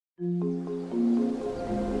Hey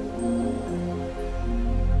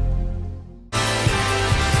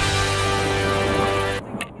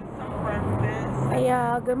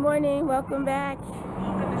y'all, good morning, welcome back.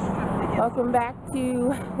 Welcome back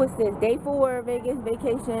to, what's this, day 4 Vegas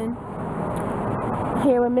vacation.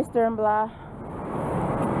 Here with Mr. and Blah.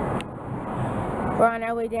 We're on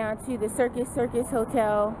our way down to the Circus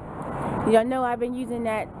Hotel. Y'all know I've been using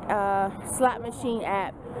that slot machine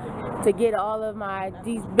app to get all of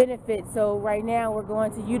these benefits. So right now we're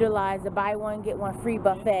going to utilize the buy one get one free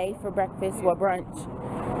buffet for breakfast or brunch.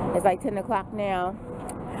 It's like 10 o'clock now.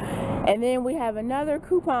 And then we have another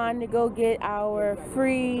coupon to go get our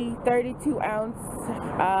free 32-ounce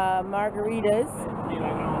margaritas.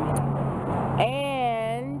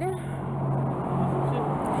 And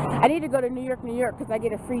I need to go to New York, because I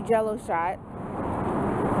get a free Jello shot.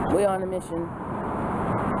 We're on a mission.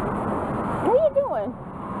 What are you doing?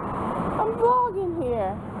 I'm vlogging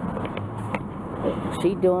here.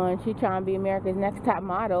 She trying to be America's Next Top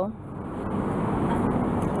Model.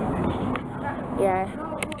 Yeah.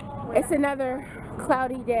 It's another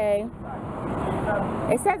cloudy day.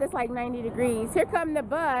 It says it's like 90 degrees. Here come the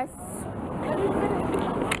bus.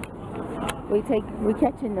 We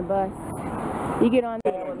catching the bus. You get on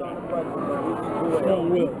there.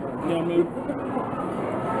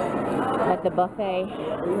 At the buffet.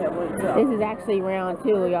 This is actually round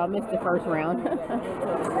 2. Y'all missed the first round.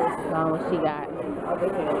 What she got.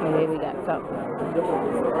 Maybe we got something.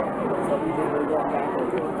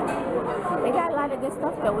 They got a lot of good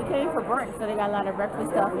stuff though. We came for brunch, so they got a lot of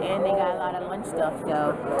breakfast stuff and they got a lot of lunch stuff.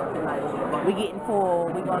 So we getting full.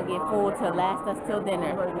 We gonna get full to last us till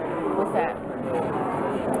dinner. What's that?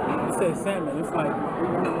 It says salmon. It's like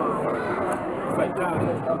God.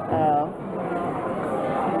 Oh.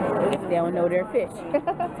 They don't know their fish.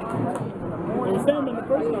 Salmon the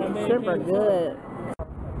first time. Shrimp are good.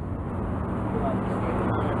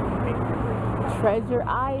 Treasure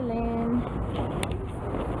Island.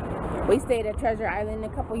 We stayed at Treasure Island a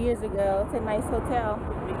couple years ago. It's a nice hotel.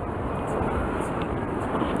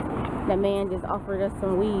 The man just offered us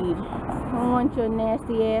some weed. I want your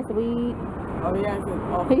nasty ass weed. Oh yeah.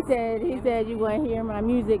 He said you want to hear my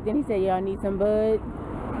music. Then he said y'all need some bud.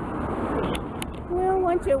 We don't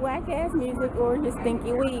want your whack ass music or your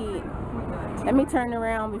stinky weed. Let me turn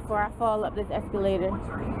around before I fall up this escalator.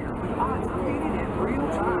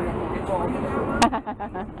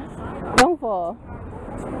 Don't fall.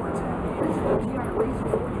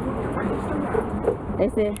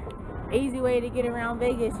 It's an easy way to get around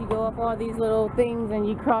Vegas. You go up all these little things and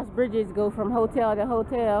you cross bridges, go from hotel to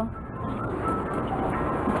hotel.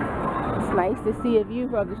 It's nice to see a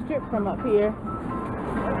view of the strip from up here.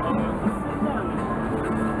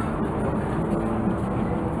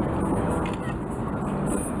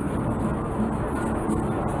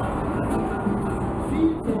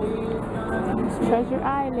 Treasure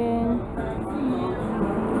Island.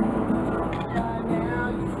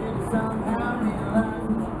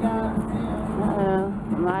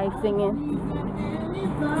 Am I singing?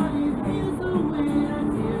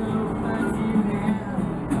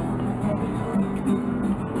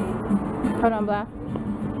 Hold on, Black.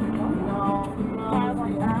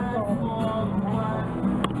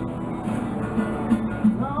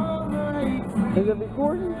 Is it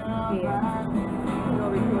recording? Yeah.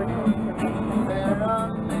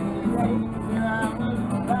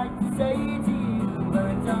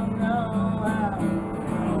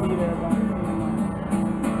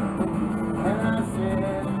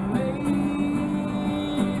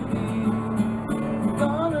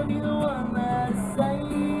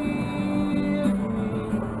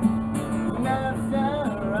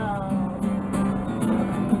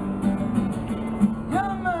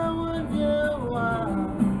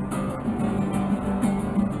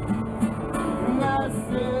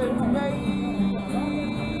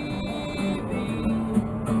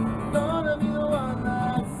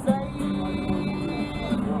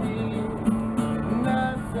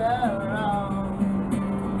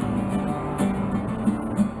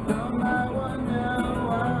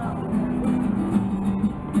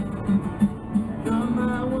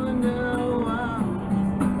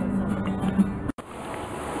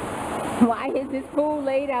 Why is this pool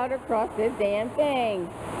laid out across this damn thing?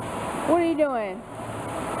 What are you doing?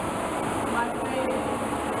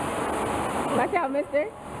 Watch out, mister.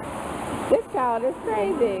 This child is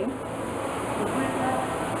crazy.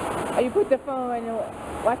 Oh, you put the phone in.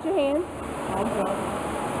 Watch your hands.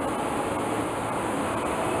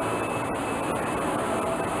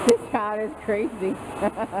 This child is crazy.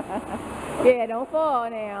 Yeah, don't fall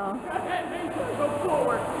now. Go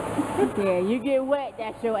forward. Yeah, you get wet,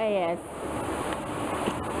 that's your ass.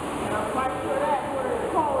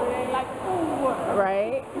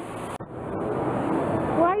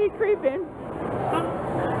 creeping?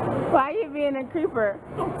 Why you being a creeper?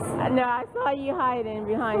 No, I saw you hiding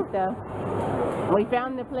behind stuff. We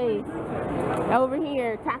found the place. Over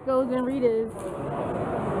here, tacos and Ritas.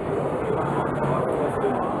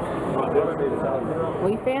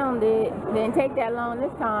 We found it. Didn't take that long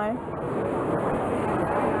this time.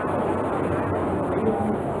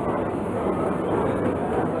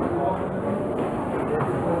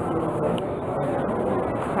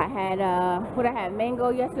 I had what I had mango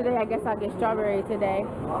yesterday. I guess I'll get strawberry today.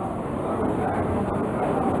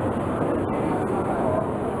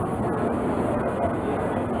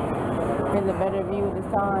 Here's a better view of the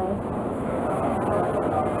sign.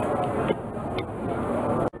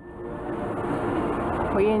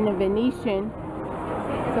 We're in the Venetian.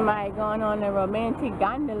 Somebody going on a romantic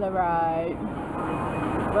gondola ride.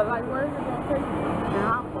 But like, where is it going to take you? And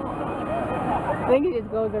how far? I think it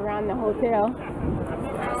just goes around the hotel.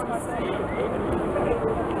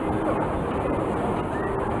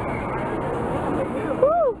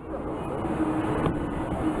 Woo!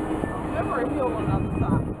 Never a hill on the other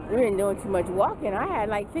side. We been doing too much walking. I had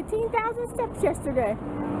like 15,000 steps yesterday.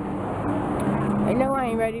 I know I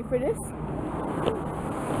ain't ready for this.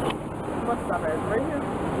 Bus stop at right here.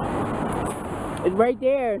 It's right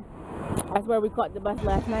there. That's where we caught the bus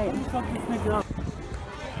last night.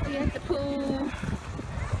 We at the pool.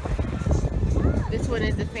 This one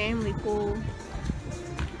is the family pool.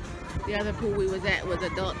 The other pool we was at was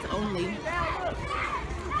adults only.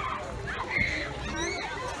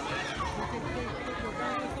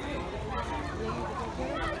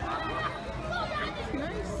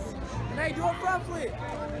 Nice. Hey, do a front flip.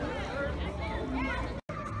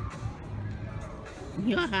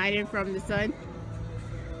 You're hiding from the sun?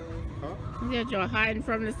 Huh? Yeah, you're hiding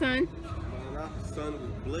from the sun? The sun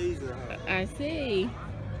was blazing hot. I see.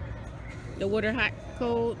 The water hot,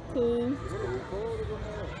 cold, cool.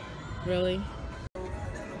 Really?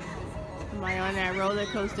 Somebody on that roller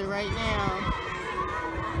coaster right now.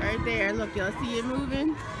 Right there. Look, y'all see it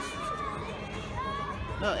moving?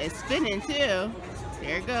 Oh, it's spinning too.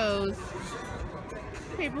 There it goes.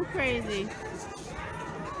 People crazy.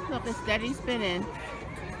 Look, it's steady spinning.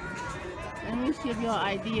 Let me give you an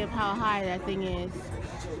idea of how high that thing is.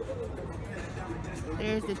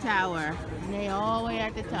 There's the tower, and they all the way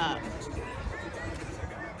at the top.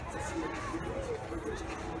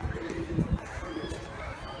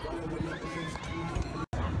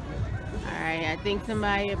 Alright, I think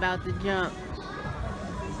somebody about to jump.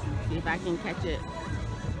 See if I can catch it.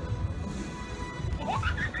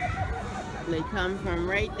 They come from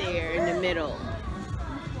right there in the middle.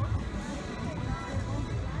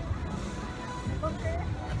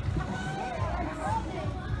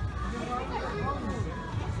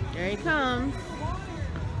 There he comes.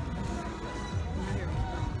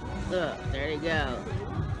 Look, there they go.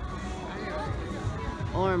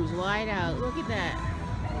 Arms wide out. Look at that.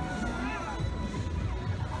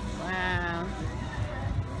 Wow.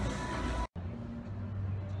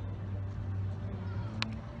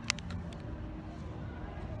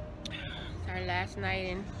 It's our last night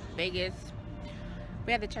in Vegas.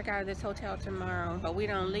 We have to check out of this hotel tomorrow, but we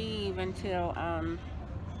don't leave until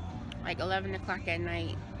like 11 o'clock at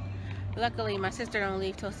night. Luckily, my sister don't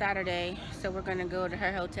leave till Saturday, so we're gonna go to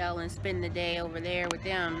her hotel and spend the day over there with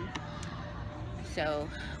them. So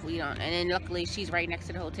we don't, and then luckily she's right next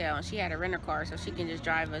to the hotel, and she had a rental car, so she can just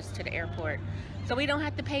drive us to the airport. So we don't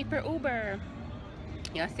have to pay for Uber.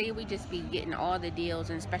 Y'all see, we just be getting all the deals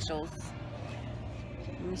and specials.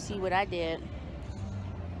 Let me see what I did.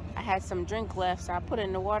 I had some drink left, so I put it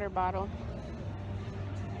in the water bottle.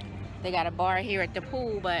 They got a bar here at the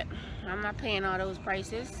pool, but I'm not paying all those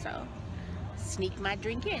prices, so sneak my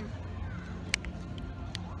drink in.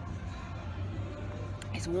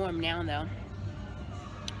 It's warm now though,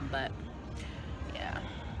 but yeah,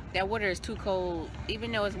 that water is too cold.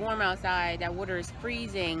 Even though it's warm outside, that water is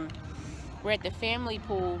freezing. We're at the family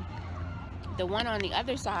pool. The one on the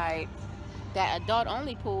other side, that adult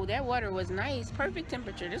only pool, that water was nice, perfect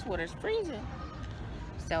temperature. This water's freezing,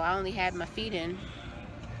 so I only had my feet in.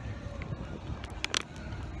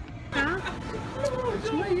 Huh?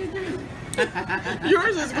 What are you doing?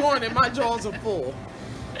 Yours is going and my jaws are full.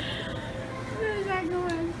 Where is that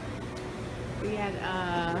going? We had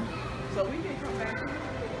So we can come back.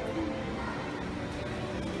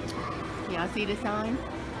 y'all see the sign?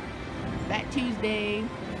 Fat Tuesday.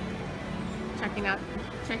 Checking out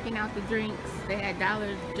the drinks. They had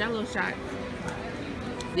Jello shots.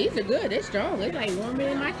 These are good. They're strong. It's like warming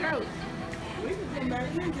in my throat. We can come back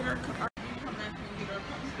here and get our come back and get our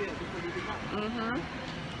cups filled before we get home.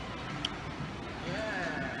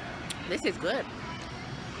 Yeah. This is good.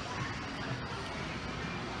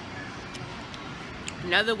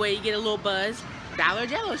 Another way you get a little buzz, Dollar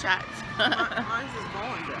Jello shots. Mine's just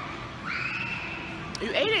going down.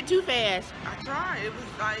 You ate it too fast. I tried. It was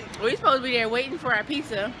like... We supposed to be there waiting for our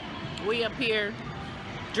pizza. We up here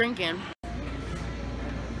drinking.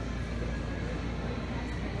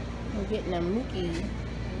 We're getting a mookie.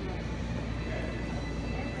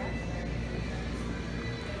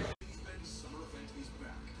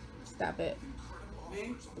 Stop it.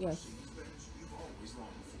 Me? Yes.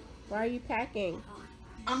 Why are you packing?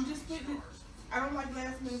 I'm just putting it... I don't like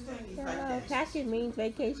last minute thingies like that. Packing means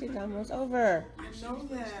vacation's almost over. I know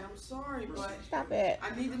that. I'm sorry, but... Stop it.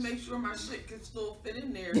 I need to make sure my shit can still fit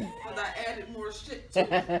in there because I added more shit to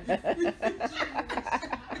it.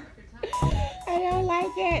 I don't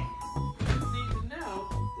like it.